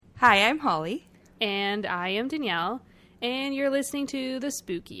Hi, I'm Holly. And I am Danielle, and you're listening to The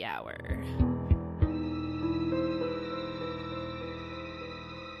Spooky Hour.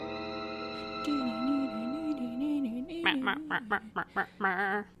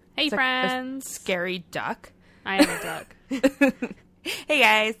 Hey, It's friends. a scary duck. I am a duck. Hey,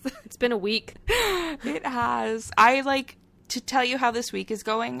 guys. It's been a week. It has. To tell you how this week is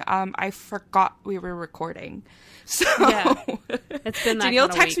going, I forgot we were recording. So Yeah. It's been that Danielle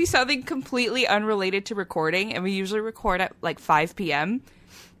kind of texted week. me something completely unrelated to recording, and we usually record at like 5 p.m.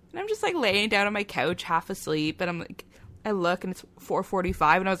 And I'm just like laying down on my couch, half asleep, and I'm like, I look and it's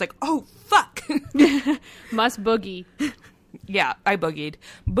 4:45, and I was like, oh, fuck. Must boogie. Yeah, I boogied.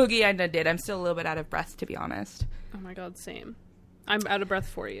 Boogie I did. I'm still a little bit out of breath, to be honest. Oh my god, same. I'm out of breath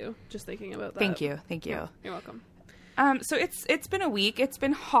for you, just thinking about that. Thank you. You're welcome. So it's been a week. It's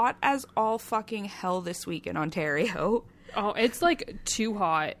been hot as all fucking hell this week in Ontario. Oh, it's like too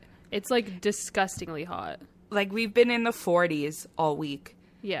hot. It's like disgustingly hot. Like, we've been in the 40s all week.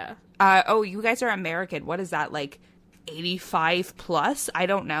 Yeah. Oh, you guys are American. What is that, like 85 plus? I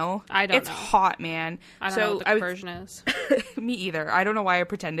don't know. I don't it's know. It's hot, man. I don't know what the conversion is. Me either. I don't know why I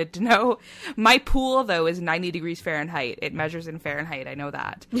pretended to know. My pool, though, is 90 degrees Fahrenheit. It measures in Fahrenheit. I know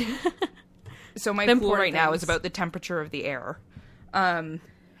that. So my pool right now is about the temperature of the air. And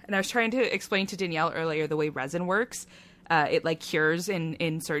I was trying to explain to Danielle earlier the way resin works. It like cures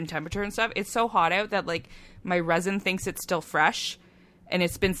in certain temperature and stuff. It's so hot out that like my resin thinks it's still fresh, and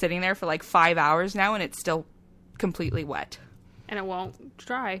it's been sitting there for like 5 hours now, and it's still completely wet. And it won't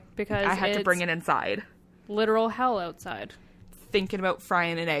dry because I had to bring it inside. Literal hell outside. Thinking about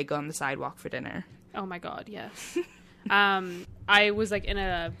frying an egg on the sidewalk for dinner. Oh my god, yes. I was like in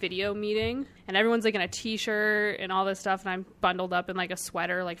a video meeting, and everyone's like in a t-shirt and all this stuff, and I'm bundled up in like a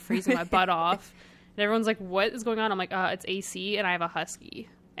sweater, like freezing my butt off. And everyone's like, what is going on? I'm like, it's AC, and I have a husky,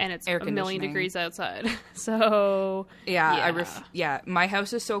 and it's Air a million conditioning. degrees outside. So Yeah, my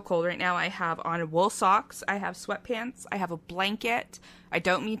house is so cold right now. I have on wool socks, I have sweatpants, I have a blanket. I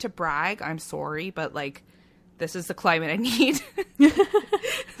don't mean to brag, I'm sorry, but like, this is the climate I need.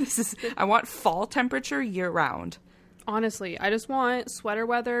 I want fall temperature year round. honestly, I just want sweater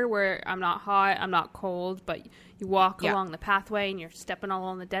weather where I'm not hot, I'm not cold, but you walk along the pathway and you're stepping all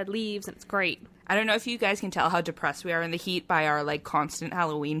on the dead leaves, and it's great. I don't know if you guys can tell how depressed we are in the heat by our like constant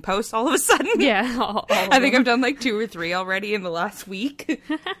Halloween posts all of a sudden. Yeah, all I think I've done like 2 or 3 already in the last week.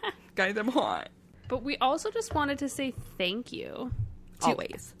 Guys, I'm hot. But we also just wanted to say thank you to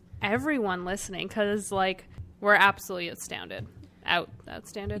Always. everyone listening, because like we're absolutely astounded.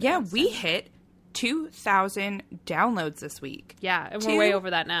 Outstanded. Yeah, we hit 2,000 downloads this week. Yeah, and we're way over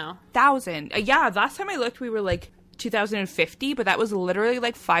that now. 1,000. Yeah, last time I looked, we were like 2,050, but that was literally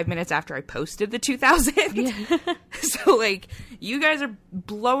like 5 minutes after I posted the 2,000. Yeah. So like, you guys are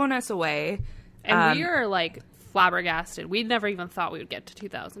blowing us away. And we are like flabbergasted. We never even thought we would get to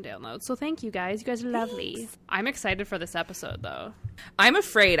 2,000 downloads. So thank you guys. You guys are lovely. Thanks. I'm excited for this episode though. I'm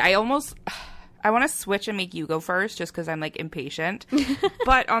afraid. I want to switch and make you go first just because I'm like impatient.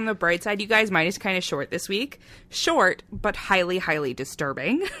 But on the bright side, you guys, mine is kind of short this week. Short, but highly, highly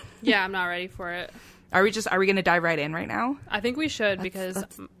disturbing. Yeah, I'm not ready for it. Are we going to dive right in right now? I think we should because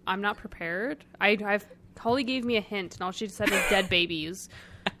I'm not prepared. Holly gave me a hint, and all she said was dead babies.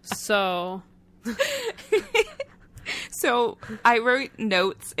 So... So I wrote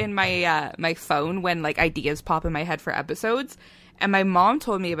notes in my my phone when like ideas pop in my head for episodes, and my mom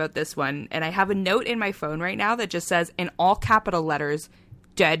told me about this one, and I have a note in my phone right now that just says in all capital letters,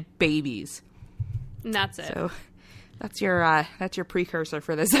 "dead babies." And that's it. So that's your precursor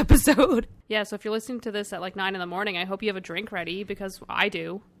for this episode. Yeah, so if you're listening to this at like 9 a.m, I hope you have a drink ready, because I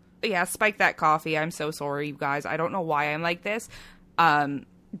do. Yeah, spike that coffee. I'm so sorry, you guys. I don't know why I'm like this.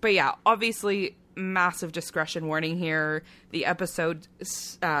 But yeah, obviously, massive discretion warning here. The episode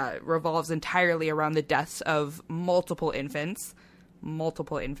revolves entirely around the deaths of multiple infants.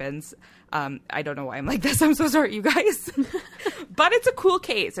 I don't know why I'm like this. I'm so sorry, you guys. But it's a cool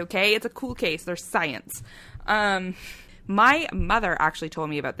case, okay? It's a cool case. There's science. My mother actually told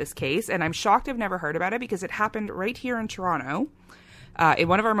me about this case, and I'm shocked I've never heard about it because it happened right here in Toronto, in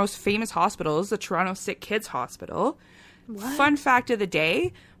one of our most famous hospitals, the Toronto Sick Kids Hospital. What? Fun fact of the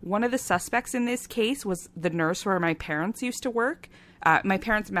day, one of the suspects in this case was the nurse where my parents used to work. My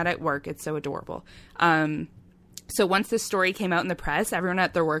parents met at work. It's so adorable. So once this story came out in the press, everyone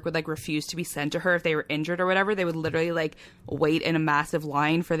at their work would like refuse to be sent to her if they were injured or whatever. They would literally like wait in a massive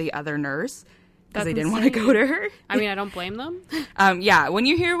line for the other nurse because they didn't want to go to her. I mean, I don't blame them. Yeah, when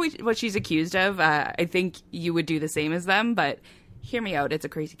you hear what she's accused of, I think you would do the same as them. But hear me out. It's a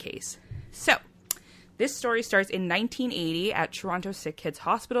crazy case. So This story starts in 1980 at Toronto Sick Kids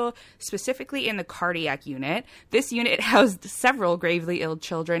Hospital, specifically in the cardiac unit. This unit housed several gravely ill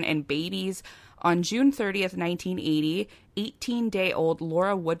children and babies. On June 30th, 1980, 18-day-old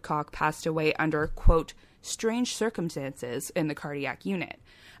Laura Woodcock passed away under, quote, strange circumstances in the cardiac unit.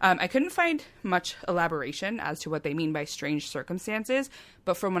 I couldn't find much elaboration as to what they mean by strange circumstances,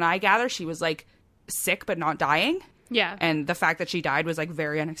 but from what I gather, she was, like, sick but not dying. Yeah. And the fact that she died was, like,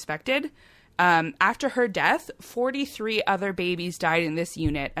 very unexpected. After her death, 43 other babies died in this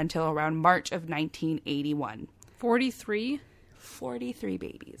unit until around March of 1981. 43? 43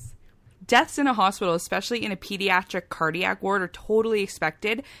 babies. Deaths in a hospital, especially in a pediatric cardiac ward, are totally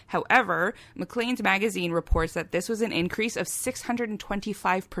expected. However, Maclean's magazine reports that this was an increase of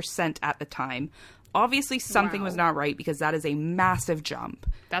 625% at the time. Obviously, something was not right because that is a massive jump.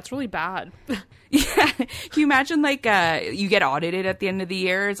 That's really bad. Yeah. Can you imagine, like, you get audited at the end of the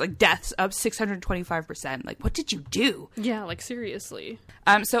year? It's like deaths up 625%. Like, what did you do? Yeah, like, seriously.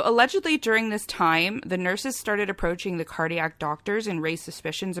 So allegedly during this time, the nurses started approaching the cardiac doctors and raised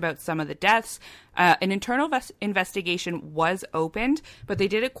suspicions about some of the deaths. An internal investigation was opened, but they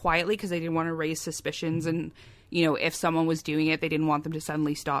did it quietly because they didn't want to raise suspicions. And, you know, if someone was doing it, they didn't want them to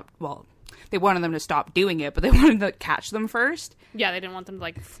suddenly stop. Well, they wanted them to stop doing it, but they wanted to catch them first. Yeah, they didn't want them to,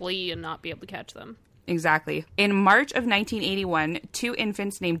 like, flee and not be able to catch them. Exactly. In March of 1981, 2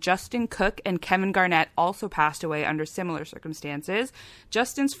 infants named Justin Cook and Kevin Garnett also passed away under similar circumstances.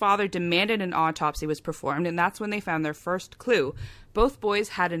 Justin's father demanded an autopsy was performed, and that's when they found their first clue. Both boys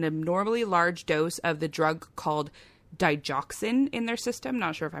had an abnormally large dose of the drug called digoxin in their system.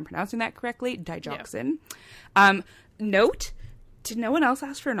 Not sure if I'm pronouncing that correctly. Digoxin. Yeah. Note, did no one else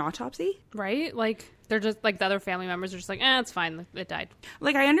ask for an autopsy? Right? Like, they're just, like, the other family members are just like, it's fine. It died.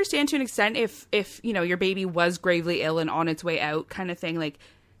 Like, I understand to an extent if you know, your baby was gravely ill and on its way out kind of thing, like,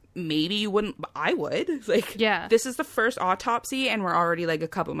 maybe you wouldn't, but I would. Like, yeah. This is the first autopsy, and we're already, like, a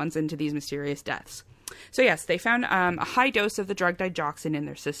couple months into these mysterious deaths. So, yes, they found a high dose of the drug digoxin in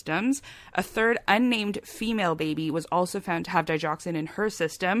their systems. A third unnamed female baby was also found to have digoxin in her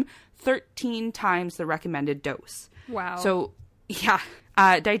system, 13 times the recommended dose. Wow. So, yeah.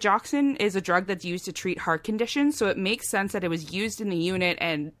 Digoxin is a drug that's used to treat heart conditions, so it makes sense that it was used in the unit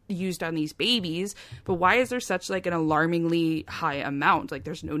and used on these babies, but why is there such, like, an alarmingly high amount? Like,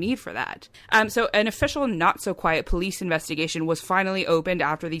 there's no need for that. So an official not-so-quiet police investigation was finally opened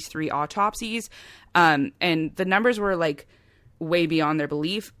after these 3 autopsies, and the numbers were, like, way beyond their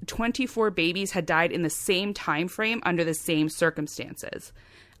belief. 24 babies had died in the same time frame under the same circumstances.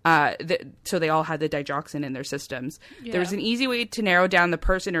 So they all had the digoxin in their systems. Yeah. There was an easy way to narrow down the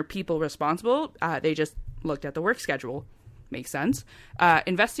person or people responsible. They just looked at the work schedule. Makes sense.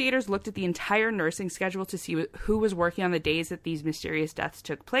 Investigators looked at the entire nursing schedule to see who was working on the days that these mysterious deaths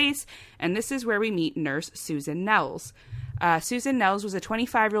took place. And this is where we meet nurse Susan Nels. Susan Nels was a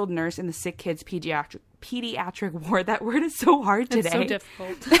 25-year-old nurse in the sick kids pediatric ward. That word is so hard today. It's so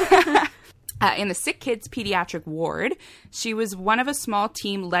difficult. In the sick kids pediatric ward. She was one of a small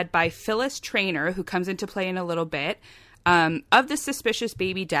team led by Phyllis Traynor, who comes into play in a little bit. Of the suspicious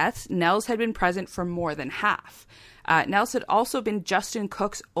baby deaths, Nels had been present for more than half. Nels had also been Justin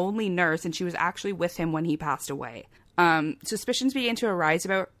Cook's only nurse, and she was actually with him when he passed away. Suspicions began to arise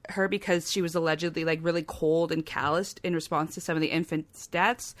about her because she was allegedly, like, really cold and calloused in response to some of the infants'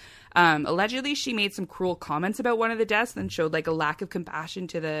 deaths. Allegedly, she made some cruel comments about one of the deaths and showed, like, a lack of compassion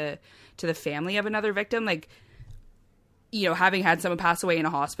to the family of another victim. Like, you know, having had someone pass away in a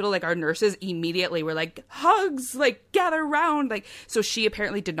hospital, like, our nurses immediately were like, hugs, like, gather around. Like, so she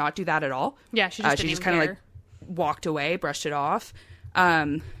apparently did not do that at all. Yeah, she just kind of, like, walked away, brushed it off.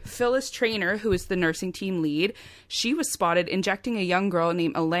 Phyllis Traynor, who is the nursing team lead, she was spotted injecting a young girl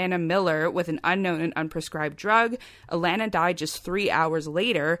named Alana Miller with an unknown and unprescribed drug. Alana died just 3 hours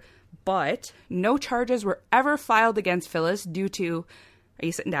later, but no charges were ever filed against Phyllis due to, are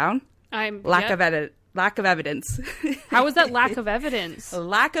you sitting down? Lack of evidence. How is that lack of evidence?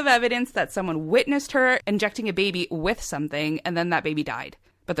 Lack of evidence that someone witnessed her injecting a baby with something and then that baby died.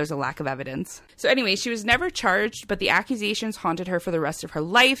 But there's a lack of evidence. So anyway, she was never charged, but the accusations haunted her for the rest of her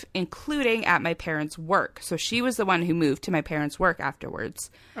life, including at my parents' work. So she was the one who moved to my parents' work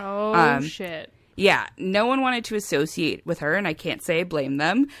afterwards. Oh, shit. Yeah, no one wanted to associate with her, and I can't say I blame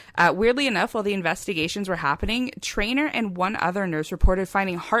them. Weirdly enough, while the investigations were happening, Traynor and one other nurse reported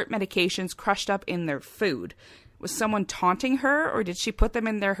finding heart medications crushed up in their food. Was someone taunting her, or did she put them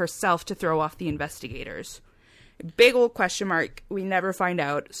in there herself to throw off the investigators? Big old question mark. We never find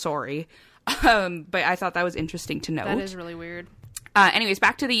out. Sorry. But I thought that was interesting to note. That is really weird. Anyways,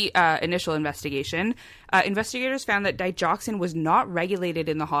 back to the initial investigation. Investigators found that digoxin was not regulated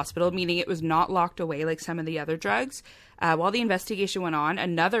in the hospital, meaning it was not locked away like some of the other drugs. While the investigation went on,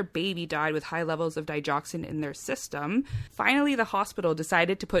 another baby died with high levels of digoxin in their system. Finally, the hospital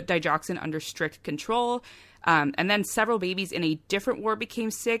decided to put digoxin under strict control. And then several babies in a different ward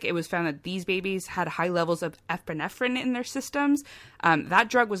became sick. It was found that these babies had high levels of epinephrine in their systems. That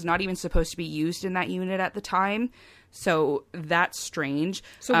drug was not even supposed to be used in that unit at the time. So that's strange.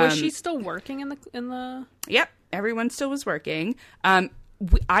 So was she still working in the? Yep, everyone still was working.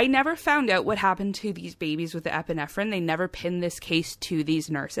 I never found out what happened to these babies with the epinephrine. They never pinned this case to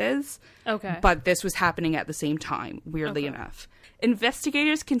these nurses. Okay. But this was happening at the same time, weirdly enough.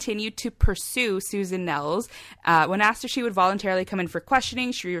 Investigators continued to pursue Susan Nels. When asked if she would voluntarily come in for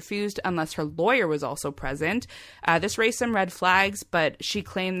questioning, she refused unless her lawyer was also present. This raised some red flags, but she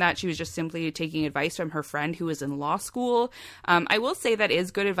claimed that she was just simply taking advice from her friend who was in law school. I will say that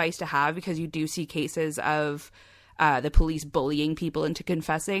is good advice to have because you do see cases of the police bullying people into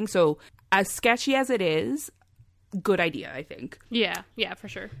confessing. So as sketchy as it is, good idea, I think. Yeah, for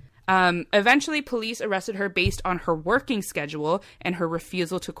sure. Eventually, police arrested her based on her working schedule and her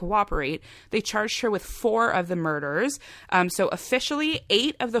refusal to cooperate. They charged her with 4 of the murders. So officially,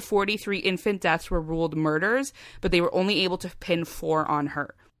 8 of the 43 infant deaths were ruled murders, but they were only able to pin 4 on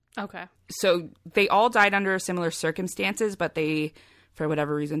her. Okay. So they all died under similar circumstances, but they, for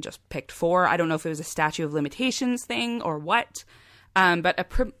whatever reason, just picked 4. I don't know if it was a statute of limitations thing or what. But a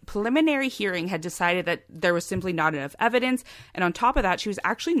preliminary hearing had decided that there was simply not enough evidence. And on top of that, she was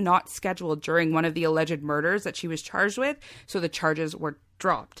actually not scheduled during one of the alleged murders that she was charged with. So the charges were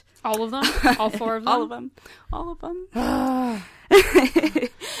dropped. All of them? All 4 of them? All of them.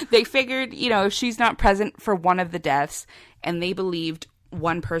 They figured, if she's not present for one of the deaths and they believed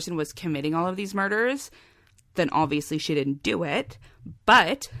one person was committing all of these murders, then obviously she didn't do it.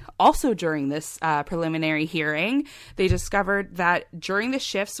 But also during this preliminary hearing, they discovered that during the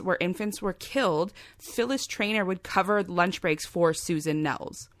shifts where infants were killed, Phyllis Traynor would cover lunch breaks for Susan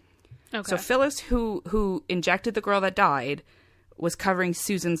Nels. Okay. So Phyllis, who injected the girl that died, was covering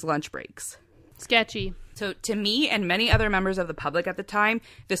Susan's lunch breaks. Sketchy. So to me and many other members of the public at the time,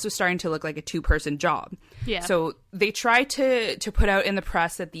 this was starting to look like a 2-person job. Yeah. So they tried to put out in the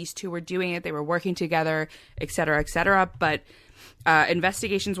press that these two were doing it. They were working together, et cetera, et cetera. But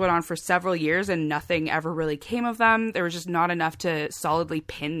investigations went on for several years and nothing ever really came of them. There was just not enough to solidly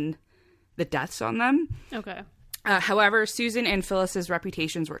pin the deaths on them. Okay. However, Susan and Phyllis's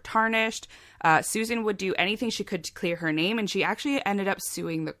reputations were tarnished. Susan would do anything she could to clear her name, and she actually ended up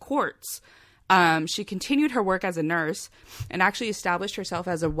suing the courts. She continued her work as a nurse and actually established herself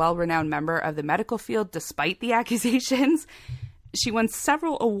as a well-renowned member of the medical field despite the accusations. She won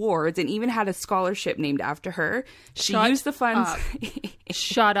several awards and even had a scholarship named after her. She used the funds.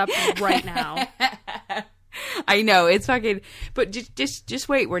 Shut up right now. I know, it's fucking... But just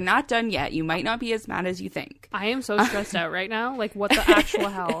wait, we're not done yet. You might not be as mad as you think. I am so stressed out right now. Like, what the actual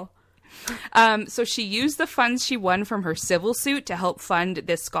hell? So she used the funds she won from her civil suit to help fund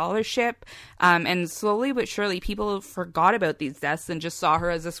this scholarship. And slowly but surely, people forgot about these deaths and just saw her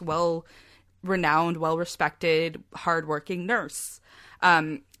as this well-renowned, well-respected, hardworking nurse.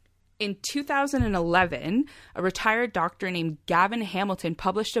 In 2011, a retired doctor named Gavin Hamilton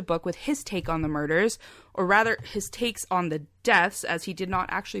published a book with his take on the murders, or rather his takes on the deaths, as he did not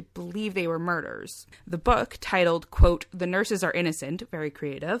actually believe they were murders. The book, titled, quote, "The Nurses Are Innocent," very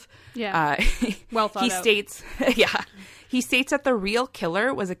creative. Yeah. Well thought out. He states that the real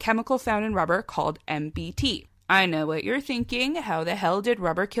killer was a chemical found in rubber called MBT. I know what you're thinking. How the hell did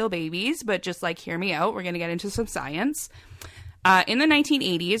rubber kill babies? But just hear me out. We're going to get into some science. In the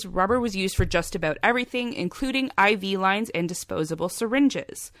 1980s, rubber was used for just about everything, including IV lines and disposable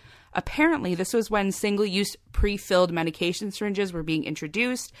syringes. Apparently, this was when single-use pre-filled medication syringes were being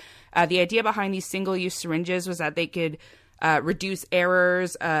introduced. The idea behind these single-use syringes was that they could reduce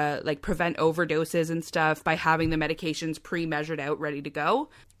errors, prevent overdoses and stuff by having the medications pre-measured out, ready to go.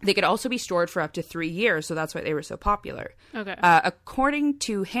 They could also be stored for up to 3 years, so that's why they were so popular. Okay. According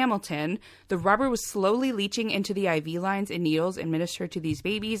to Hamilton, the rubber was slowly leaching into the IV lines and needles administered to these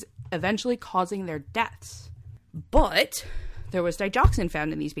babies, eventually causing their deaths. But there was digoxin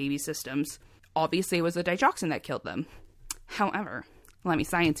found in these baby systems. Obviously, it was the digoxin that killed them. However, let me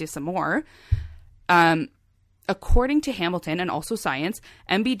science you some more. According to Hamilton and also science,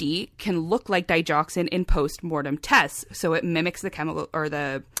 MBD can look like digoxin in post-mortem tests. So it mimics the chemical or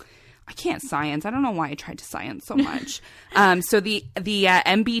the... I can't science. I don't know why I tried to science so much. So the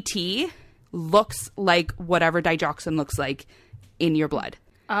MBT looks like whatever digoxin looks like in your blood.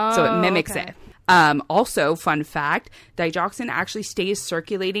 Oh, so it mimics okay. it. Also, fun fact, digoxin actually stays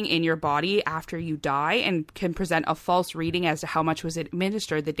circulating in your body after you die and can present a false reading as to how much was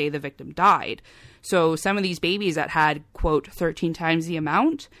administered the day the victim died. So some of these babies that had, quote, 13 times the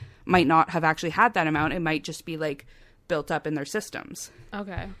amount might not have actually had that amount. It might just be like built up in their systems.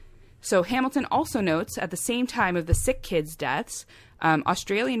 Okay. So Hamilton also notes at the same time of the sick kids' deaths,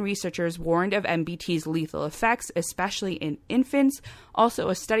 Australian researchers warned of MBT's lethal effects, especially in infants. Also,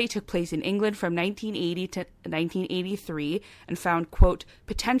 a study took place in England from 1980 to 1983 and found, quote,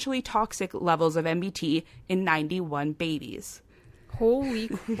 potentially toxic levels of MBT in 91 babies. Holy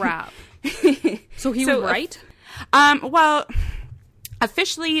crap. So he was right? Well,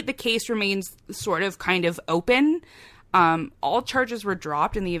 officially, the case remains sort of kind of open. All charges were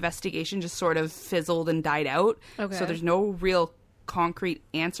dropped and the investigation just sort of fizzled and died out. Okay. So there's no real concrete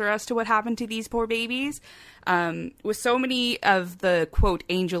answer as to what happened to these poor babies. With so many of the, quote,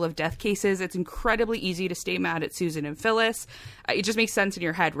 angel of death cases, it's incredibly easy to stay mad at Susan and Phyllis. It just makes sense in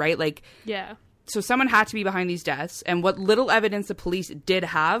your head, right? Like, yeah. So someone had to be behind these deaths, and what little evidence the police did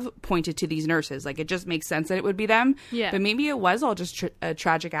have pointed to these nurses. Like, it just makes sense that it would be them. Yeah. But maybe it was all just a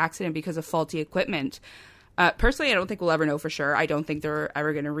tragic accident because of faulty equipment. Personally, I don't think we'll ever know for sure. I don't think they're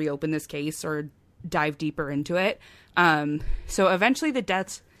ever going to reopen this case or dive deeper into it. So eventually the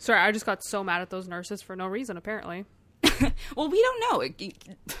deaths... Sorry, I just got so mad at those nurses for no reason, apparently. Well, we don't know.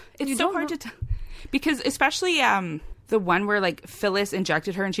 It's so hard to tell. Because especially the one where, like, Phyllis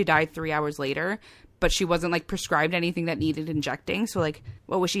injected her and she died 3 hours later, but she wasn't, like, prescribed anything that needed injecting. So, like,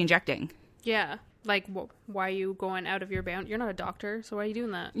 what was she injecting? Yeah. Like, why are you going out of your bound? You're not a doctor, so why are you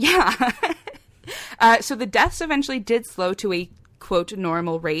doing that? Yeah. So the deaths eventually did slow to a, quote,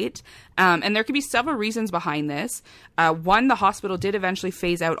 normal rate. And there could be several reasons behind this. One, the hospital did eventually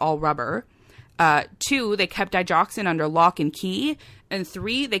phase out all rubber. Two, they kept digoxin under lock and key. And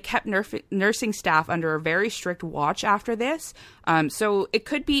three, they kept nursing staff under a very strict watch after this. So it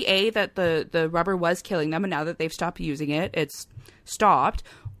could be A, that the rubber was killing them, and now that they've stopped using it, it's stopped.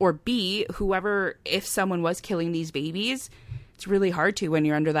 Or B, if someone was killing these babies, it's really hard to when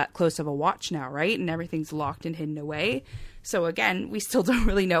you're under that close of a watch now, right? And everything's locked and hidden away. So again, we still don't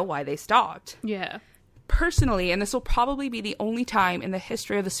really know why they stopped. Yeah. Personally, and this will probably be the only time in the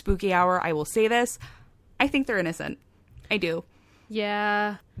history of the spooky hour I will say this, I think they're innocent. I do.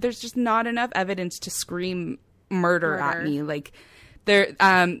 Yeah. There's just not enough evidence to scream murder at me. Like,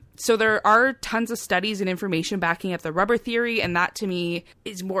 so there are tons of studies and information backing up the rubber theory, and that to me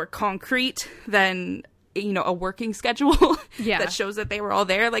is more concrete than, you know, a working schedule that shows that they were all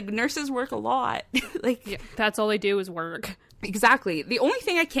there. Like, nurses work a lot. Like, yeah, that's all they do is work. Exactly. The only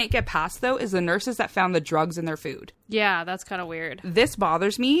thing I can't get past, though, is the nurses that found the drugs in their food. Yeah, that's kind of weird. This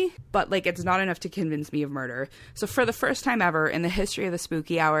bothers me, but, like, it's not enough to convince me of murder. So for the first time ever in the history of the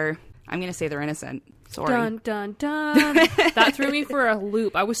spooky hour, I'm going to say they're innocent. Sorry. Dun, dun, dun. That threw me for a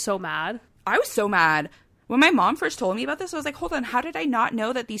loop. I was so mad. I was so mad. When my mom first told me about this, I was like, hold on, how did I not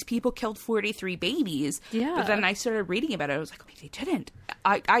know that these people killed 43 babies? Yeah. But then I started reading about it. I was like, wait, they didn't.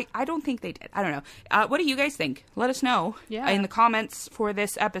 I don't think they did. I don't know. What do you guys think? Let us know in the comments for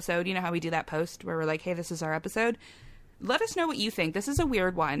this episode. You know how we do that post where we're like, hey, this is our episode. Let us know what you think. This is a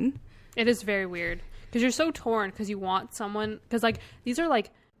weird one. It is very weird. Because you're so torn because you want someone... Because, like, these are,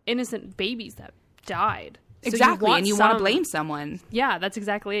 like, innocent babies that died. Exactly, and you want to blame someone. Yeah, that's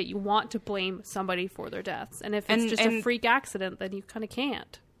exactly it. You want to blame somebody for their deaths. And if it's just a freak accident, then you kind of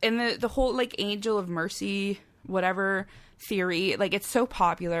can't. And the whole, like, angel of mercy, whatever theory, like, it's so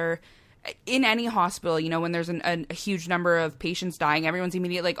popular in any hospital. You know, when there's a huge number of patients dying, everyone's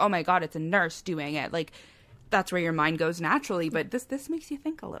immediately like, oh my God, it's a nurse doing it. Like, that's where your mind goes naturally. But this makes you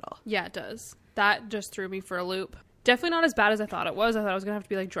think a little. Yeah, it does. That just threw me for a loop. Definitely not as bad as I thought it was. I thought I was going to have to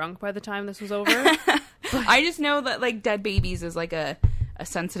be, like, drunk by the time this was over. I just know that, like, dead babies is, like, a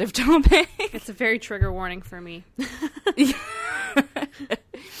sensitive topic. It's a very trigger warning for me.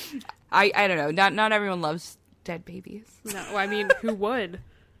 I don't know. Not everyone loves dead babies. No, I mean, who would?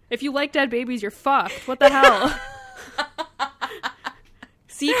 If you like dead babies, you're fucked. What the hell?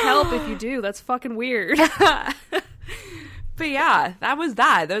 Seek help if you do. That's fucking weird. But yeah, that was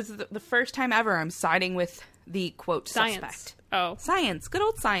that. That was the first time ever I'm siding with the, quote, suspect. Oh. Science. Good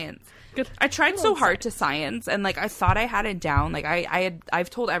old science. Good. I tried so hard to science, and, like, I thought I had it down. Like, I've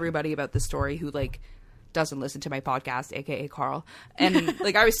told everybody about this story who, like, doesn't listen to my podcast, aka Carl. And,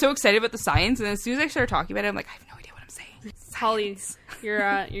 like, I was so excited about the science, and as soon as I started talking about it, I'm like, I have no idea what I'm saying. Holly,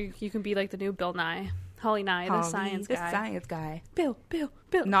 you can be like the new Bill Nye. Holly Nye, the science guy. The science guy. Bill.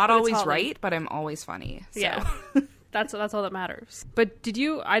 Not always right, but I'm always funny. So. Yeah. That's all that matters. But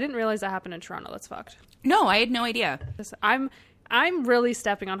I didn't realize that happened in Toronto. That's fucked. No, I had no idea. I'm really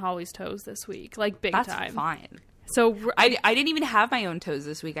stepping on Holly's toes this week, like big time. That's fine. So I didn't even have my own toes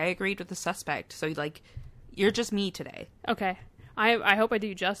this week. I agreed with the suspect. So, like, you're just me today. Okay. I hope I do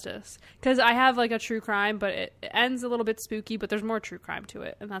you justice. Because I have, like, a true crime, but it ends a little bit spooky, but there's more true crime to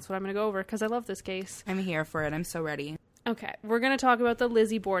it. And that's what I'm going to go over, because I love this case. I'm here for it. I'm so ready. Okay. We're going to talk about the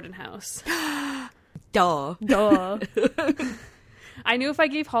Lizzie Borden house. Duh. I knew if I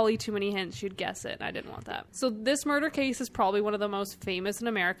gave Holly too many hints, she'd guess it, and I didn't want that. So this murder case is probably one of the most famous in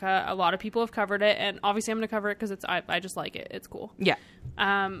America. A lot of people have covered it, and obviously I'm going to cover it because I just like it. It's cool. Yeah. So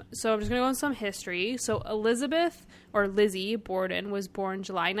I'm just going to go on some history. So Elizabeth, or Lizzie Borden, was born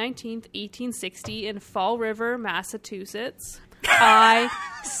July 19th, 1860 in Fall River, Massachusetts. I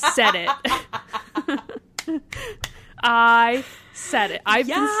said it. I said it.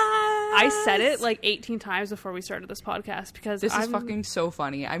 I said it like 18 times before we started this podcast because this is fucking so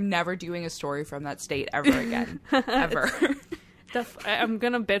funny. I'm never doing a story from that state ever again. Ever. I'm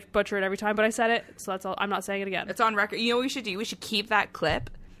gonna butcher it every time, but I said it, so that's all. I'm not saying it again. It's on record. You know what we should do? We should keep that clip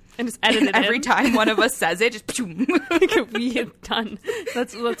and just edit it every time one of us says it. Just we done.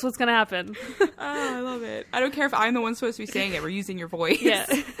 That's what's gonna happen. Oh, I love it. I don't care if I'm the one supposed to be saying it. We're using your voice. Yeah.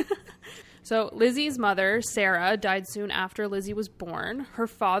 So Lizzie's mother, Sarah, died soon after Lizzie was born. Her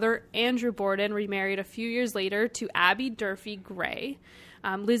father, Andrew Borden, remarried a few years later to Abby Durfee Gray.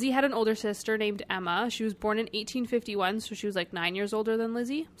 Lizzie had an older sister named Emma. She was born in 1851, so she was like 9 years older than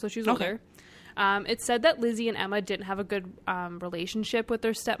Lizzie. So she was older. It's said that Lizzie and Emma didn't have a good relationship with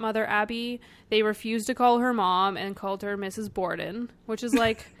their stepmother, Abby. They refused to call her mom and called her Mrs. Borden, which is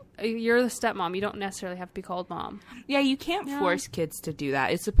like... You're the stepmom. You don't necessarily have to be called mom. Yeah, you can't force kids to do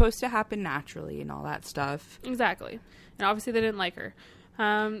that. It's supposed to happen naturally and all that stuff. Exactly. And obviously they didn't like her.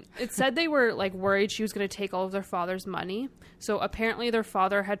 It said they were like worried she was going to take all of their father's money. So apparently their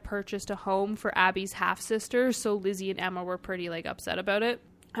father had purchased a home for Abby's half-sister. So Lizzie and Emma were pretty like upset about it.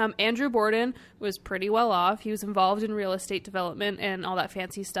 Andrew Borden was pretty well off. He was involved in real estate development and all that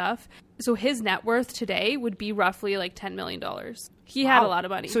fancy stuff. So his net worth today would be roughly like $10 million. He had a lot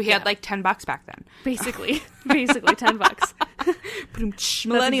of money. So he had like $10 back then. Basically $10.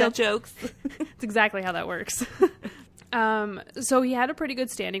 Millennial jokes. That's exactly how that works. So he had a pretty good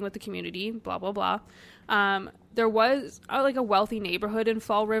standing with the community, blah, blah, blah. There was like a wealthy neighborhood in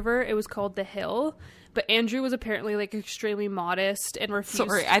Fall River. It was called The Hill. But Andrew was apparently like extremely modest and refused.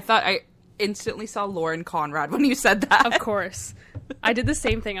 Sorry, I thought I instantly saw Lauren Conrad when you said that. Of course. I did the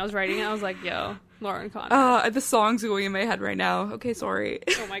same thing. I was writing it. I was like, yo, Lauren Conrad. The song's going in my head right now. Okay, sorry.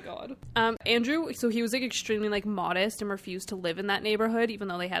 Oh my God. Andrew, so he was like extremely like modest and refused to live in that neighborhood, even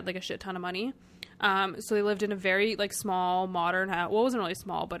though they had like a shit ton of money. So they lived in a very like small modern house. Well, it wasn't really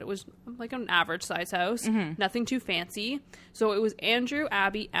small, but it was like an average size house. Mm-hmm. Nothing too fancy. So it was Andrew,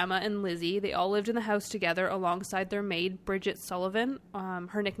 Abby, Emma, and Lizzie. They all lived in the house together alongside their maid, Bridget Sullivan.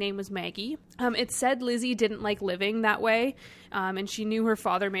 Her nickname was Maggie. It said Lizzie didn't like living that way. And she knew her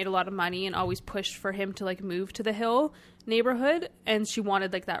father made a lot of money and always pushed for him to like move to the Hill neighborhood, and she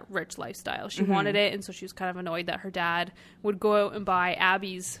wanted like that rich lifestyle. She wanted it, and so she was kind of annoyed that her dad would go out and buy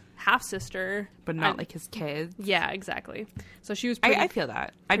Abby's half-sister, but not like his kids. Yeah, exactly. So she was I feel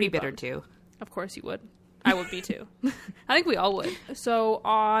that I'd be bitter too. Of course you would. I would be too. I think we all would. So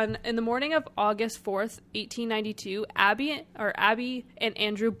in the morning of August 4th, 1892, Abby and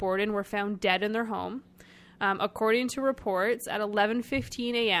Andrew Borden were found dead in their home. According to reports, at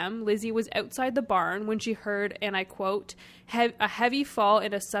 11:15 a.m., Lizzie was outside the barn when she heard, and I quote, a heavy fall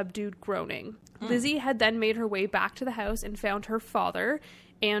and a subdued groaning. Lizzie had then made her way back to the house and found her father,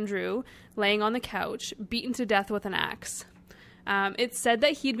 Andrew, laying on the couch, beaten to death with an axe. It said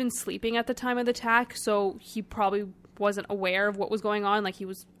that he'd been sleeping at the time of the attack, so he probably wasn't aware of what was going on. Like, he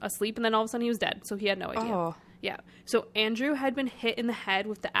was asleep, and then all of a sudden he was dead, so he had no idea. Oh. Yeah. So Andrew had been hit in the head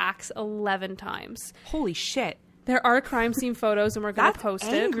with the axe 11 times. Holy shit. There are crime scene photos, and we're going to post it.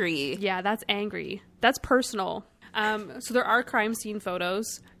 That's angry. Yeah, that's angry. That's personal. So there are crime scene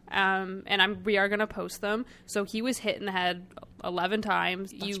photos, and we are going to post them. So he was hit in the head 11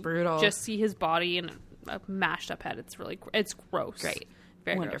 times. That's brutal. Just see his body and a mashed up head. It's gross. Great.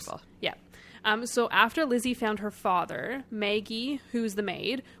 Very wonderful. Gross. Yeah. So after Lizzie found her father, Maggie, who's the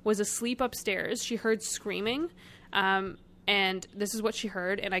maid, was asleep upstairs. She heard screaming, and this is what she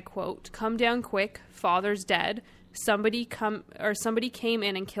heard, and I quote, "Come down quick, father's dead. Somebody came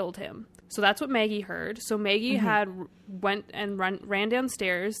in and killed him." So that's what Maggie heard. So Maggie went and ran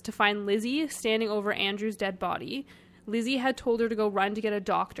downstairs to find Lizzie standing over Andrew's dead body. Lizzie had told her to go run to get a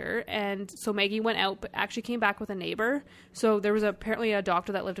doctor, and so Maggie went out, but actually came back with a neighbor. So there was apparently a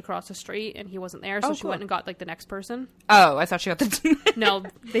doctor that lived across the street, and he wasn't there, so she went and got, like, the next person. Oh, I thought she got the... No,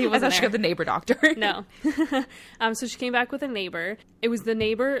 he wasn't I thought she got the neighbor doctor. No. So she came back with a neighbor. It was the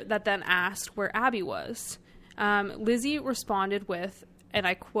neighbor that then asked where Abby was. Lizzie responded with, and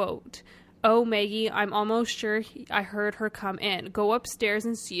I quote, "Oh, Maggie, I'm almost sure I heard her come in. Go upstairs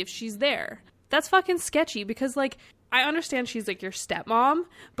and see if she's there." That's fucking sketchy because, like, I understand she's, like, your stepmom,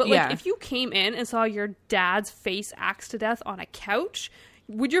 but, like, if you came in and saw your dad's face axed to death on a couch,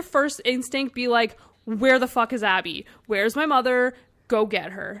 would your first instinct be like, where the fuck is Abby? Where's my mother? Go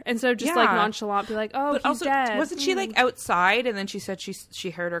get her. Instead of just, like, nonchalant be like, oh, but he's also, dead. Wasn't she, like, outside and then she said she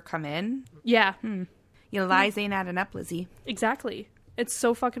heard her come in? Yeah. Your lies ain't adding up, Lizzie. Exactly. It's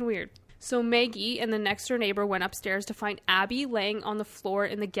so fucking weird. So Maggie and the next door neighbor went upstairs to find Abby laying on the floor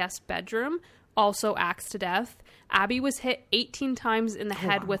in the guest bedroom, also axed to death. Abby was hit 18 times in the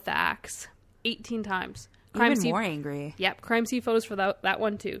head with the axe. 18 times. Even more angry. Yep. Crime scene photos for that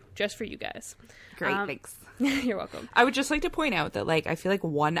one too. Just for you guys. Great, thanks. You're welcome. I would just like to point out that, like, I feel like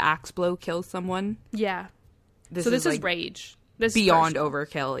one axe blow kills someone. Yeah. This is like, rage. This beyond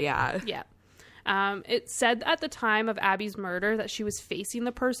overkill, yeah. Yeah. It said at the time of Abby's murder that she was facing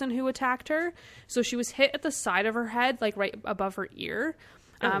the person who attacked her. So she was hit at the side of her head, like right above her ear,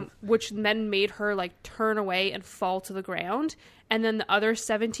 which then made her, like, turn away and fall to the ground. And then the other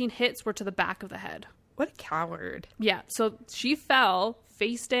 17 hits were to the back of the head. What a coward. Yeah. So she fell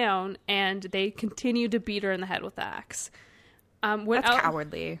face down and they continued to beat her in the head with the axe. That's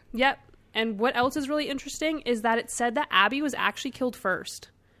cowardly. Yep. And what else is really interesting is that it said that Abby was actually killed first.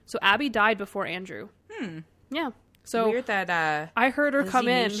 So Abby died before Andrew. Yeah. So weird that I heard her Lizzie come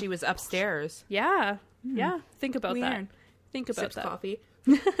in. Knew she was upstairs. Yeah. Yeah. Think about weird. that. Think about that. Coffee.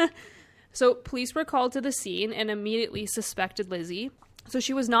 So police were called to the scene and immediately suspected Lizzie. So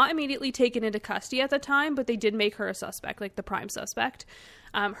she was not immediately taken into custody at the time, but they did make her a suspect, like the prime suspect.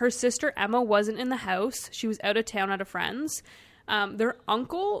 Her sister Emma wasn't in the house. She was out of town at a friend's. Their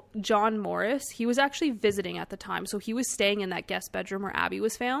uncle, John Morris, he was actually visiting at the time. So he was staying in that guest bedroom where Abby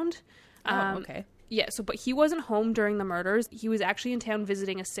was found. Okay. Yeah, but he wasn't home during the murders. He was actually in town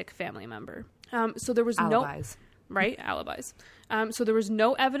visiting a sick family member. So there was alibis. Alibis. So there was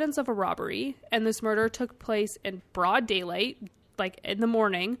no evidence of a robbery, and this murder took place in broad daylight, like in the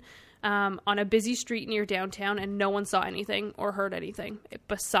morning, on a busy street near downtown, and no one saw anything or heard anything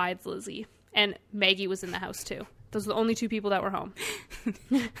besides Lizzie. And Maggie was in the house too. Those are the only two people that were home.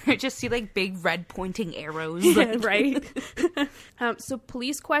 I just see, like, big red pointing arrows. Yeah, right? So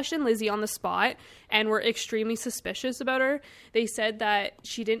police questioned Lizzie on the spot and were extremely suspicious about her. They said that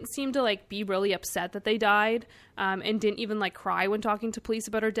she didn't seem to, like, be really upset that they died, and didn't even, like, cry when talking to police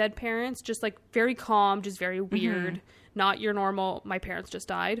about her dead parents. Just, like, very calm, just very weird. Not your normal, my parents just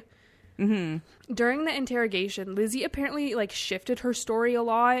died. During the interrogation, Lizzie apparently, like, shifted her story a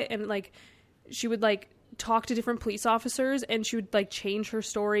lot, and, like, she would, like, talk to different police officers, and she would, like, change her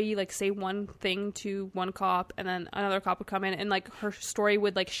story, like, say one thing to one cop, and then another cop would come in, and, like, her story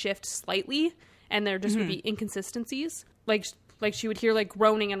would, like, shift slightly, and there just would be inconsistencies. Like she would hear, like,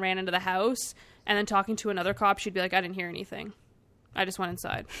 groaning and ran into the house, and then talking to another cop, she'd be like, I didn't hear anything. I just went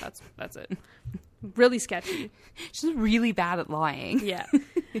inside. That's it. Really sketchy. She's really bad at lying. Yeah.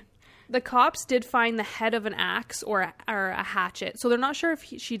 The cops did find the head of an axe or a hatchet. So they're not sure if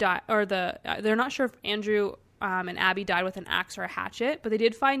she died, or they're not sure if Andrew and Abby died with an axe or a hatchet, but they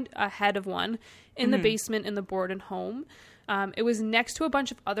did find a head of one in the basement in the Borden home. It was next to a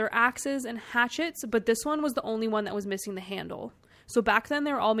bunch of other axes and hatchets, but this one was the only one that was missing the handle. So back then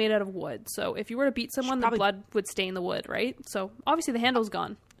they were all made out of wood. So if you were to beat someone, the blood would stain the wood, right? So obviously the handle's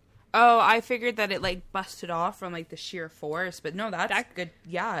gone. Oh, I figured that it, like, busted off from, like, the sheer force, but no, that's good.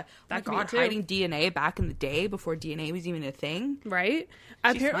 Yeah. That God, hiding DNA back in the day before DNA was even a thing. Right?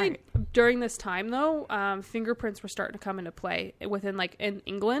 Apparently, during this time, though, fingerprints were starting to come into play within, like, in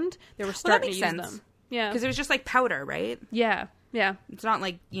England. They were starting to use them. Yeah. Because it was just, like, powder, right? Yeah. Yeah. It's not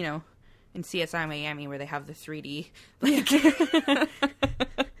like, you know, in CSI Miami where they have the 3D, like...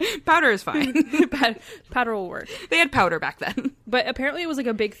 Powder is fine. Powder will work. They had powder back then. But apparently it was, like,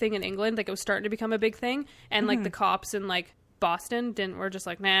 a big thing in England. Like, it was starting to become a big thing. And, like, the cops in, like, Boston were just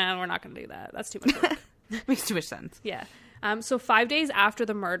like, nah, we're not going to do that. That's too much work. Makes too much sense. Yeah. So 5 days after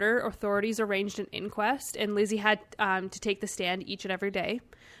the murder, authorities arranged an inquest, and Lizzie had to take the stand each and every day.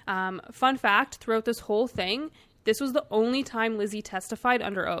 Fun fact, throughout this whole thing, this was the only time Lizzie testified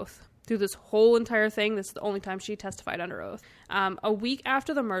under oath through this whole entire thing. This is the only time she testified under oath. A week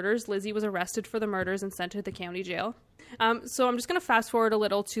after the murders, Lizzie was arrested for the murders and sent to the county jail. So I'm just going to fast forward a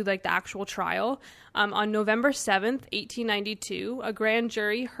little to like the actual trial. On November 7th, 1892, a grand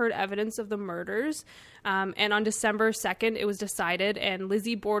jury heard evidence of the murders. And on December 2nd, it was decided, and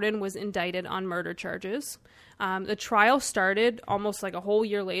Lizzie Borden was indicted on murder charges. The trial started almost like a whole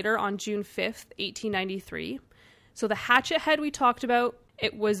year later on June 5th, 1893. So the hatchet head we talked about,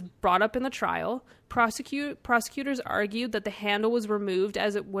 it was brought up in the trial. Prosecutors argued that the handle was removed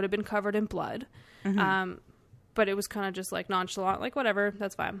as it would have been covered in blood. But it was kind of just like nonchalant, like whatever,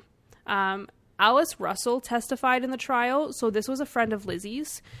 that's fine. Alice Russell testified in the trial. So this was a friend of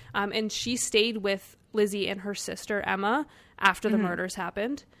Lizzie's. And she stayed with Lizzie and her sister Emma after the murders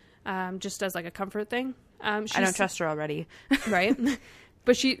happened, just as like a comfort thing. I don't trust her already. Right?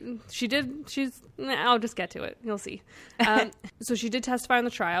 But I'll just get to it. You'll see. So she did testify in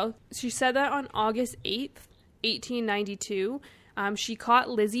the trial. She said that on August 8th, 1892, she caught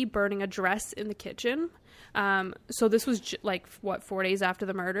Lizzie burning a dress in the kitchen. So this was 4 days after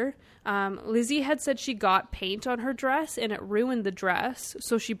the murder. Lizzie had said she got paint on her dress and it ruined the dress,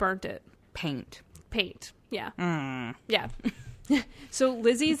 so she burnt it. Paint. Yeah. Yeah. So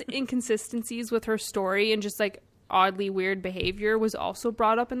Lizzie's inconsistencies with her story and just like oddly weird behavior was also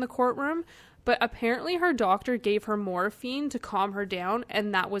brought up in the courtroom, but apparently her doctor gave her morphine to calm her down,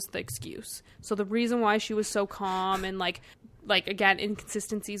 and that was the excuse. So the reason why she was so calm and like again,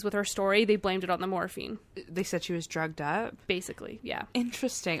 inconsistencies with her story, they blamed it on the morphine. They said she was drugged up? Basically, yeah.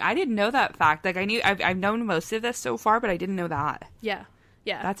 Interesting. I didn't know that fact. Like, I've known most of this so far, but I didn't know that. Yeah.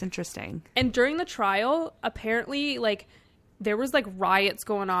 That's interesting. And during the trial, apparently, like, there was like riots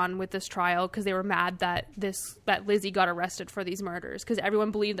going on with this trial because they were mad that Lizzie got arrested for these murders because everyone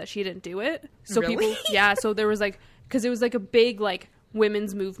believed that she didn't do it. So really? So there was like, because it was like a big like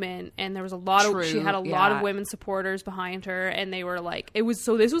women's movement, and there was a lot of, she had a lot of women supporters behind her, and they were like, this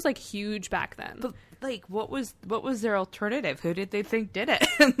was like huge back then. But like, what was their alternative? Who did they think did it?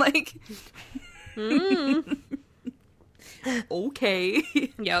 Like, okay.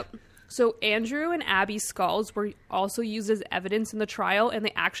 Yep. So Andrew and Abby's skulls were also used as evidence in the trial, and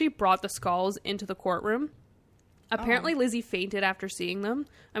they actually brought the skulls into the courtroom. Apparently, Lizzie fainted after seeing them.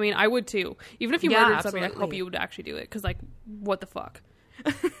 I mean, I would too. Even if you murdered somebody, I hope you would actually do it. Because, like, what the fuck?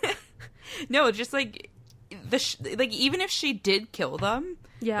 No, just like even if she did kill them,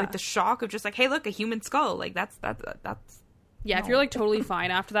 like the shock of just like, hey, look, a human skull. Like that's. Yeah, no. If you're like totally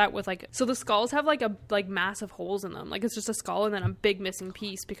fine after that with like, so the skulls have like massive holes in them. Like it's just a skull and then a big missing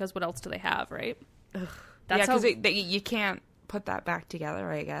piece because what else do they have, right? Ugh. That's because you can't put that back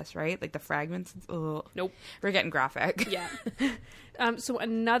together, I guess, right? Like the fragments. Ugh. Nope. We're getting graphic. Yeah. So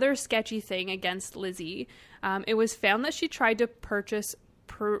another sketchy thing against Lizzie, it was found that she tried to purchase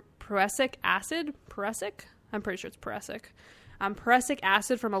prussic acid. Prussic? I'm pretty sure it's prussic. Prussic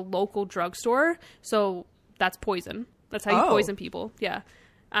acid from a local drugstore. So that's poison. That's how you poison people. Yeah.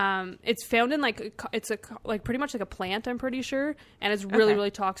 It's found in like, it's pretty much like a plant, I'm pretty sure. And it's really,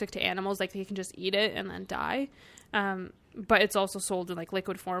 really toxic to animals. Like they can just eat it and then die. But it's also sold in like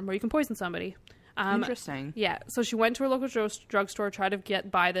liquid form where you can poison somebody. Interesting. Yeah. So she went to her local drugstore, tried to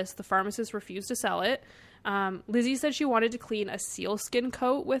buy this. The pharmacist refused to sell it. Lizzie said she wanted to clean a sealskin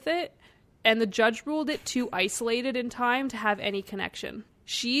coat with it. And the judge ruled it too isolated in time to have any connection.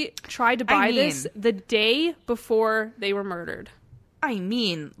 She tried to buy this the day before they were murdered. I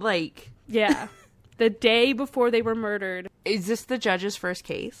mean, like... Yeah. The day before they were murdered. Is this the judge's first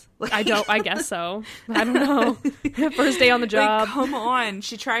case? I guess so. I don't know. First day on the job. Like, come on.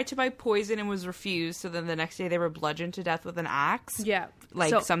 She tried to buy poison and was refused, so then the next day they were bludgeoned to death with an axe? Yeah.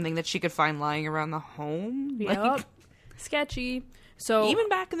 Like something that she could find lying around the home? Yep. Like, sketchy. So even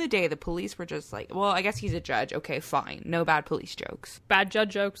back in the day, the police were just like, well, I guess he's a judge. Okay, fine. No bad police jokes. Bad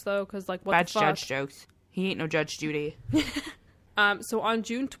judge jokes, though, because, like, what bad the fuck? Bad judge jokes. He ain't no Judge Judy. So on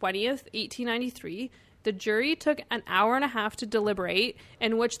June 20th, 1893, the jury took an hour and a half to deliberate,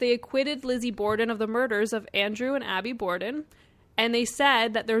 in which they acquitted Lizzie Borden of the murders of Andrew and Abby Borden, and they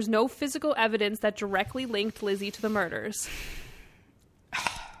said that there's no physical evidence that directly linked Lizzie to the murders.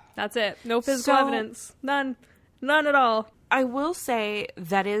 That's it. No physical evidence. None at all. I will say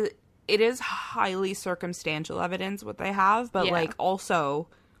that it is highly circumstantial evidence what they have, but like also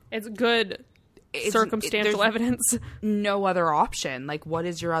it's good circumstantial evidence. No other option. Like, what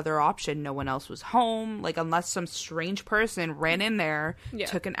is your other option? No one else was home. Like, unless some strange person ran in there,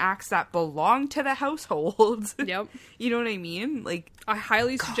 took an axe that belonged to the household. Yep. You know what I mean? Like, I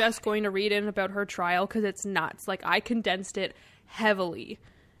highly suggest going to read in about her trial because it's nuts. Like, I condensed it heavily.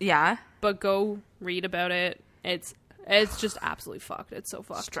 Yeah. But go read about it. It's It's just absolutely fucked. It's so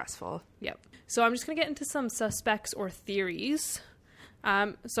fucked. Stressful. Yep. So I'm just going to get into some suspects or theories.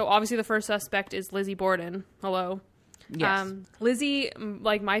 So obviously the first suspect is Lizzie Borden. Hello. Yes. Lizzie,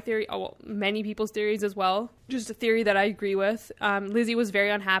 like my theory, many people's theories as well. Just a theory that I agree with. Lizzie was very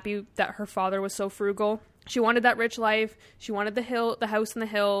unhappy that her father was so frugal. She wanted that rich life. She wanted the house in the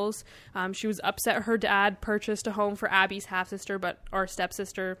hills. She was upset her dad purchased a home for Abby's half-sister, or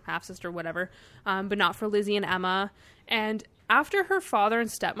stepsister, half-sister, whatever, but not for Lizzie and Emma. And after her father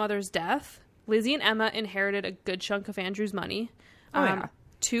and stepmother's death, Lizzie and Emma inherited a good chunk of Andrew's money.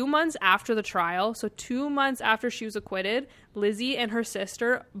 2 months after the trial, so 2 months after she was acquitted, Lizzie and her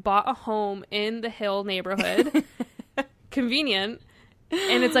sister bought a home in the Hill neighborhood. Convenient.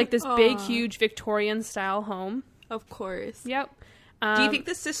 And it's like this big, huge Victorian-style home. Of course. Yep. Do you think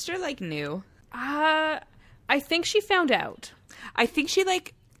the sister, like, knew? I think she found out. I think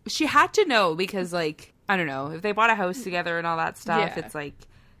she had to know because, like, I don't know, if they bought a house together and all that stuff, it's like,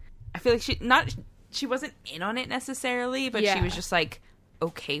 I feel like she wasn't in on it necessarily, but she was just, like,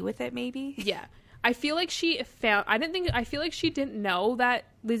 okay with it, maybe? Yeah. I feel like I feel like she didn't know that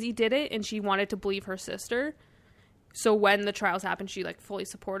Lizzie did it, and she wanted to believe her sister. So when the trials happened, she, like, fully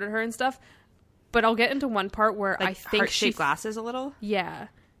supported her and stuff. But I'll get into one part where like I think heart-shaped glasses a little? Yeah.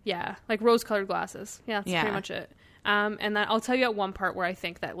 Yeah. Like rose-colored glasses. Yeah, that's pretty much it. And then I'll tell you at one part where I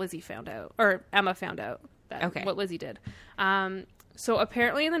think that Lizzie found out, or Emma found out what Lizzie did. So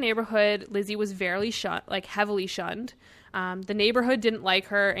apparently in the neighborhood, Lizzie was heavily shunned. The neighborhood didn't like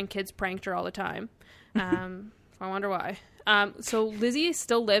her, and kids pranked her all the time. I wonder why. So Lizzie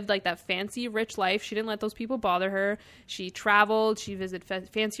still lived like that fancy, rich life. She didn't let those people bother her. She traveled. She visited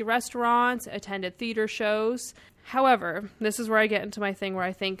fancy restaurants, attended theater shows. However, this is where I get into my thing where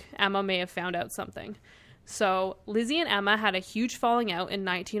I think Emma may have found out something. So Lizzie and Emma had a huge falling out in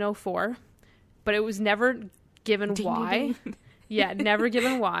 1904, but it was never given why. Yeah, never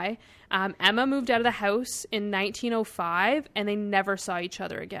given why. Emma moved out of the house in 1905, and they never saw each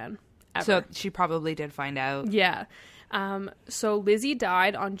other again. Ever. So she probably did find out. Yeah. So Lizzie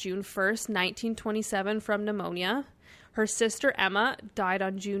died on June 1st, 1927 from pneumonia. Her sister Emma died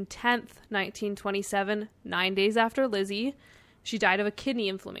on June 10th, 1927, 9 days after Lizzie. She died of a kidney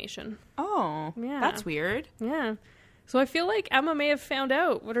inflammation. Oh, yeah. That's weird. Yeah. So I feel like Emma may have found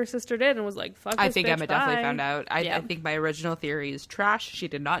out what her sister did and was like, fuck this I think bitch, Emma definitely found out. I think my original theory is trash. She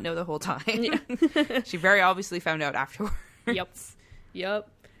did not know the whole time. Yeah. She very obviously found out afterwards. Yep.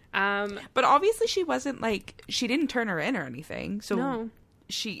 But obviously she wasn't like, she didn't turn her in or anything. So no.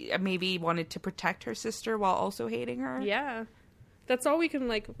 She maybe wanted to protect her sister while also hating her. Yeah. That's all we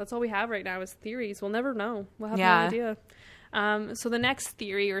have right now is theories. We'll never know. We'll have no idea. So the next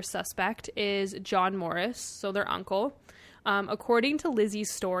theory or suspect is John Morris, so their uncle. According to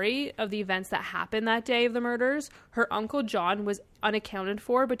Lizzie's story of the events that happened that day of the murders, her uncle John was unaccounted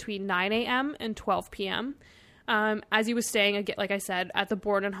for between 9 a.m. and 12 p.m. As he was staying, like I said, at the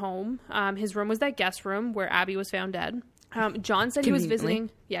Borden home. His room was that guest room where Abby was found dead. John said he was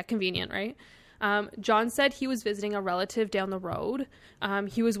visiting... Yeah, convenient, right? John said he was visiting a relative down the road.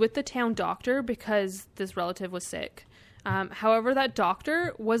 He was with the town doctor because this relative was sick. However, that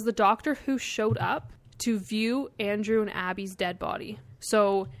doctor was the doctor who showed up to view Andrew and Abby's dead body.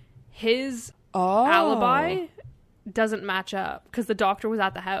 So his alibi doesn't match up because the doctor was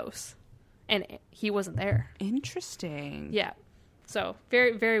at the house and he wasn't there. Interesting. Yeah. So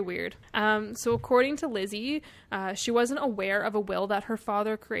very, very weird. So according to Lizzie, she wasn't aware of a will that her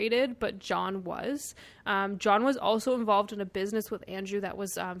father created, but John was. John was also involved in a business with Andrew that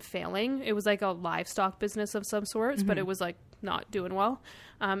was failing. It was like a livestock business of some sorts, but it was like not doing well.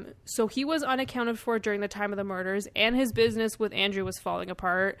 So he was unaccounted for during the time of the murders, and his business with Andrew was falling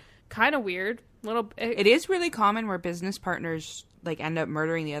apart. Kind of weird. It is really common where business partners like end up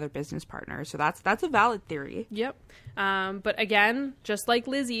murdering the other business partner. So that's a valid theory. Yep. But again, just like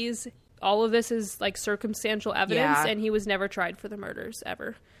Lizzie's, all of this is like circumstantial evidence, and he was never tried for the murders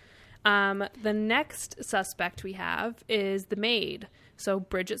ever. The next suspect we have is the maid. So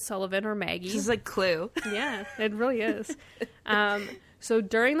Bridget Sullivan or Maggie. She's like Clue. Yeah, it really is. So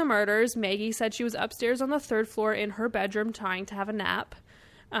during the murders, Maggie said she was upstairs on the third floor in her bedroom trying to have a nap.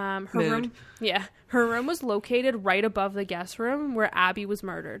 Her room was located right above the guest room where Abby was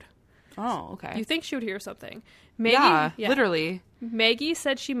murdered. Oh, okay. You think she would hear something. Maggie, literally. Maggie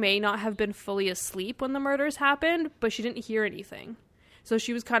said she may not have been fully asleep when the murders happened, but she didn't hear anything. So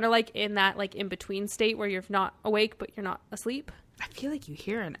she was kind of like in that like in-between state where you're not awake, but you're not asleep. I feel like you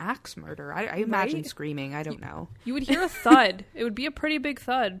hear an axe murder. I imagine screaming. I don't know. You would hear a thud. It would be a pretty big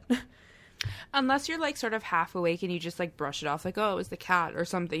thud. Unless you're like sort of half awake and you just like brush it off like, oh, it was the cat or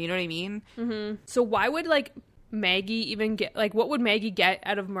something. You know what I mean? Mm-hmm. So why would like Maggie even get, like, what would Maggie get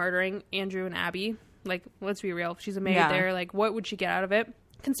out of murdering Andrew and Abby? Like, let's be real. She's a maid there. Like, what would she get out of it?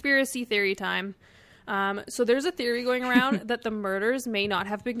 Conspiracy theory time. So there's a theory going around that the murders may not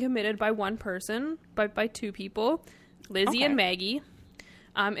have been committed by one person, but by two people, Lizzie and Maggie.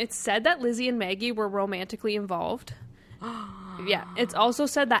 It's said that Lizzie and Maggie were romantically involved. Yeah. It's also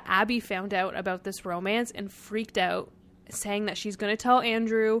said that Abby found out about this romance and freaked out, saying that she's going to tell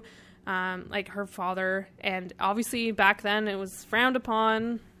Andrew, like her father. And obviously back then it was frowned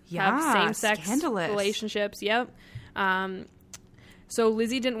upon. Have same-sex relationships. Yep. So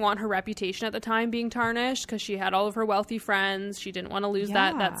Lizzie didn't want her reputation at the time being tarnished because she had all of her wealthy friends. She didn't want to lose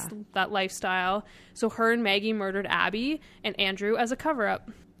that lifestyle. So her and Maggie murdered Abby and Andrew as a cover-up.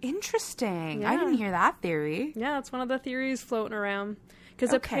 Interesting. Yeah. I didn't hear that theory. Yeah, it's one of the theories floating around.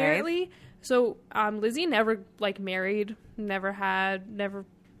 Because apparently, so Lizzie never married, never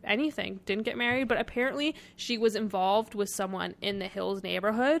anything, didn't get married, but apparently she was involved with someone in the Hills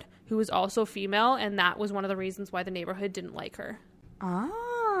neighborhood who was also female, and that was one of the reasons why the neighborhood didn't like her.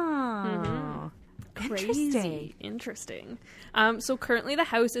 Oh. Crazy. Interesting. So currently the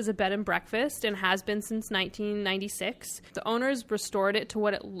house is a bed and breakfast and has been since 1996. The owners restored it to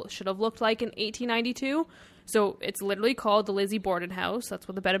what it should have looked like in 1892. So it's literally called the Lizzie Borden house. That's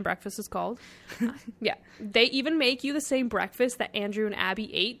what the bed and breakfast is called. Yeah. They even make you the same breakfast that Andrew and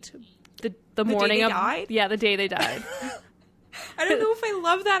Abby ate the morning day they of died? Yeah, the day they died. I don't know if I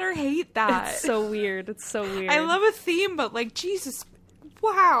love that or hate that. It's so weird. It's so weird. I love a theme, but like, Jesus,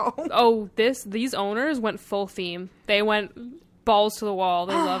 wow. Oh, these owners went full theme. They went balls to the wall.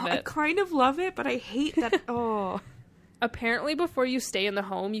 They love it. I kind of love it, but I hate that. Oh. Apparently, before you stay in the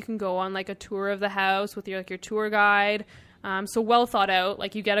home, you can go on like a tour of the house with your tour guide. So well thought out.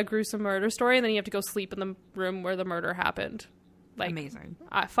 Like, you get a gruesome murder story, and then you have to go sleep in the room where the murder happened. Like, amazing.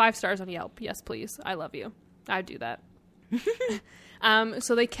 5 stars on Yelp. Yes, please. I love you. I'd do that.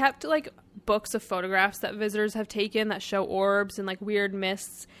 So they kept like books of photographs that visitors have taken that show orbs and like weird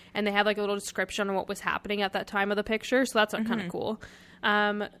mists, and they have like a little description on what was happening at that time of the picture, so that's kind of cool.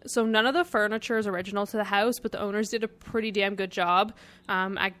 So none of the furniture is original to the house, but the owners did a pretty damn good job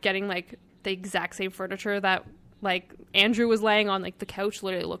at getting like the exact same furniture that like Andrew was laying on. Like, the couch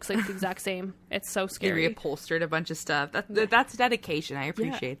literally looks like the exact same. It's so scary. They reupholstered a bunch of stuff. That's dedication. I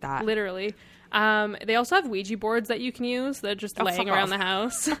appreciate that. Literally. They also have Ouija boards that you can use. They're just laying around the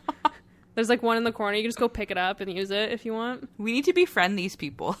house. There's like one in the corner. You can just go pick it up and use it if you want. We need to befriend these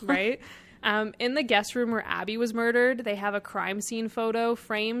people. Right? In the guest room where Abby was murdered, they have a crime scene photo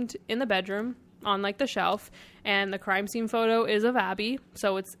framed in the bedroom on like the shelf. And the crime scene photo is of Abby.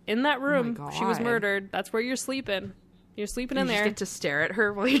 So it's in that room. Oh my God. She was murdered. That's where you're sleeping. You're sleeping in there. You just get to stare at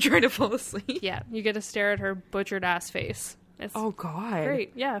her while you're trying to fall asleep. Yeah. You get to stare at her butchered ass face. It's God.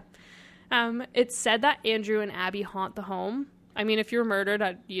 Great. Yeah. It's said that Andrew and Abby haunt the home. I mean, if you were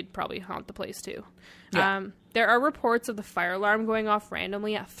murdered, you'd probably haunt the place too. Yeah. There are reports of the fire alarm going off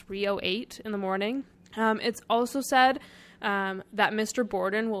randomly at 3:08 in the morning. It's also said that Mr.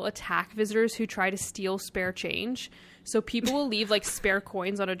 Borden will attack visitors who try to steal spare change. So people will leave like spare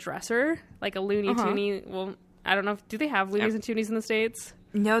coins on a dresser, like a Looney Tooney. Well, I don't know. Do they have Loonies and Toonies in the States?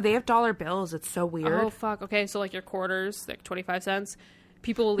 No, they have dollar bills. It's so weird. Oh, fuck. Okay, so like your quarters, like 25 cents.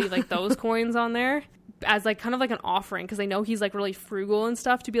 People will leave like those coins on there as like kind of like an offering because they know he's like really frugal and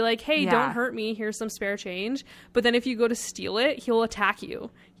stuff, to be like, hey, don't hurt me, here's some spare change. But then if you go to steal it, he'll attack you.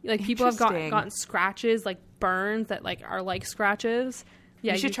 Like, people have gotten scratches, like burns that like are like scratches.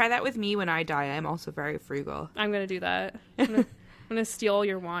 Yeah, you should try that with me when I die. I'm also very frugal. I'm gonna do that. I'm gonna steal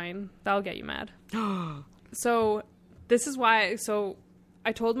your wine. That'll get you mad. So this is why. So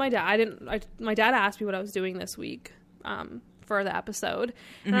I told my dad. My dad asked me what I was doing this week. For the episode,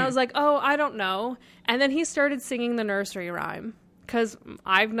 and I was like, oh, I don't know. And then he started singing the nursery rhyme, because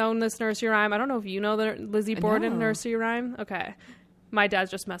I've known this nursery rhyme. I don't know if you know the Lizzie Borden nursery rhyme. Okay, my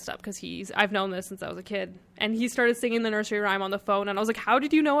dad's just messed up because I've known this since I was a kid, and he started singing the nursery rhyme on the phone, and I was like, how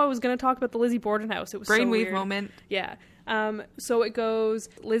did you know I was going to talk about the Lizzie Borden house? It was brainwave so moment. Yeah. So it goes,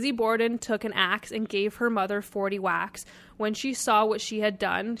 Lizzie Borden took an axe and gave her mother 40 whacks. When she saw what she had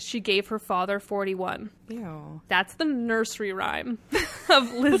done, she gave her father 41. Ew. That's the nursery rhyme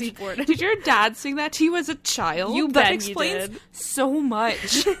of Lizzie Borden. Did your dad sing that to you as a child? You that bet explains he did. So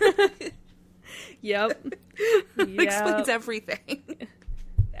much. Yep. It explains everything.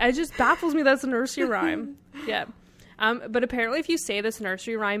 It just baffles me that's a nursery rhyme. Yeah. But apparently if you say this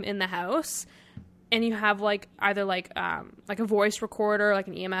nursery rhyme in the house, and you have like either like a voice recorder, like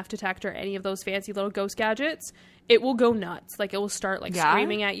an EMF detector, any of those fancy little ghost gadgets, it will go nuts. Like it will start like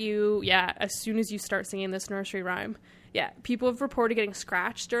screaming at you. Yeah, as soon as you start singing this nursery rhyme. Yeah, people have reported getting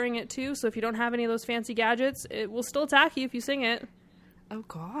scratched during it too. So if you don't have any of those fancy gadgets, it will still attack you if you sing it. Oh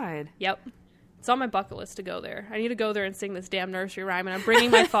God. Yep. It's on my bucket list to go there. I need to go there and sing this damn nursery rhyme, and I'm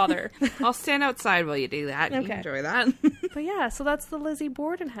bringing my father. I'll stand outside while you do that. Okay. You enjoy that. But yeah, so that's the Lizzie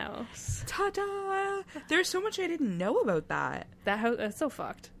Borden house. Ta-da! There's so much I didn't know about that. That house, that's so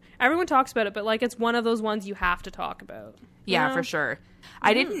fucked. Everyone talks about it, but like it's one of those ones you have to talk about. Yeah, for sure.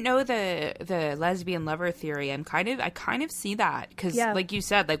 I didn't know the lesbian lover theory. I kind of see that because, like you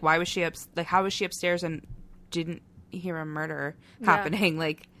said, like why was she how was she upstairs and didn't hear a murder happening?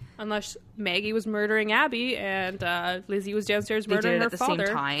 Like. Unless Maggie was murdering Abby and Lizzie was downstairs murdering her father. They did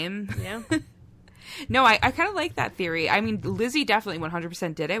it at the same time. Yeah. No, I kind of like that theory. I mean, Lizzie definitely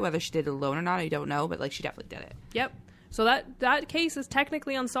 100% did it. Whether she did it alone or not, I don't know. But, like, she definitely did it. Yep. So that case is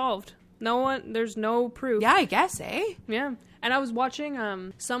technically unsolved. There's no proof. Yeah, I guess, eh? Yeah. And I was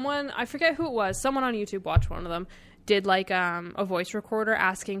watching someone, I forget who it was, someone on YouTube watched one of them, did, like, a voice recorder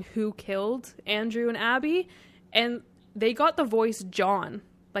asking who killed Andrew and Abby. And they got the voice John.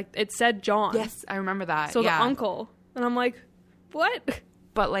 Like, it said John. Yes, I remember that. So the uncle. And I'm like, what?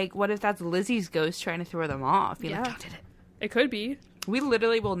 But, like, what if that's Lizzie's ghost trying to throw them off? Like, John did it. It could be. We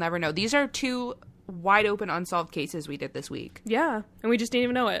literally will never know. These are 2 wide open unsolved cases we did this week. Yeah. And we just didn't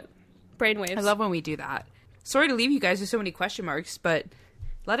even know it. Brainwaves. I love when we do that. Sorry to leave you guys with so many question marks, but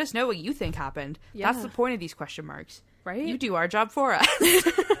let us know what you think happened. Yeah. That's the point of these question marks. Right? You do our job for us.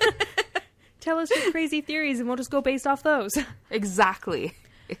 Tell us your crazy theories and we'll just go based off those. Exactly.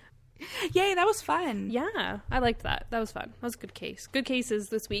 Yay, that was fun. Yeah, I liked that. That was fun. That was a good case. Good cases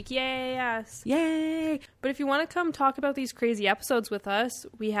this week. Yay, yes. Yay. But if you want to come talk about these crazy episodes with us,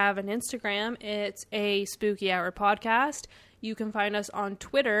 we have an Instagram. It's a Spooky Hour podcast. You can find us on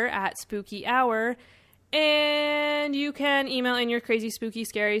Twitter at Spooky Hour. And you can email in your crazy, spooky,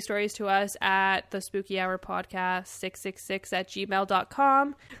 scary stories to us at the Spooky Hour Podcast 666 at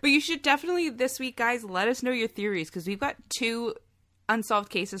gmail.com. But you should definitely this week, guys, let us know your theories because we've got 2 unsolved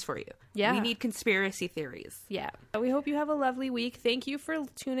cases for you. Yeah. We need conspiracy theories. Yeah. We hope you have a lovely week. Thank you for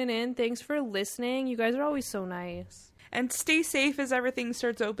tuning in. Thanks for listening. You guys are always so nice. And stay safe as everything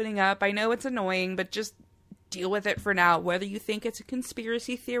starts opening up. I know it's annoying, but just deal with it for now. Whether you think it's a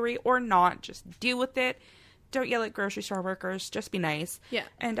conspiracy theory or not, just deal with it. Don't yell at grocery store workers. Just be nice. Yeah.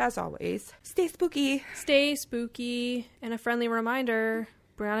 And as always, stay spooky. Stay spooky. And a friendly reminder,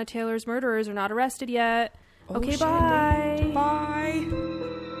 Breonna Taylor's murderers are not arrested yet. Okay, bye. Bye.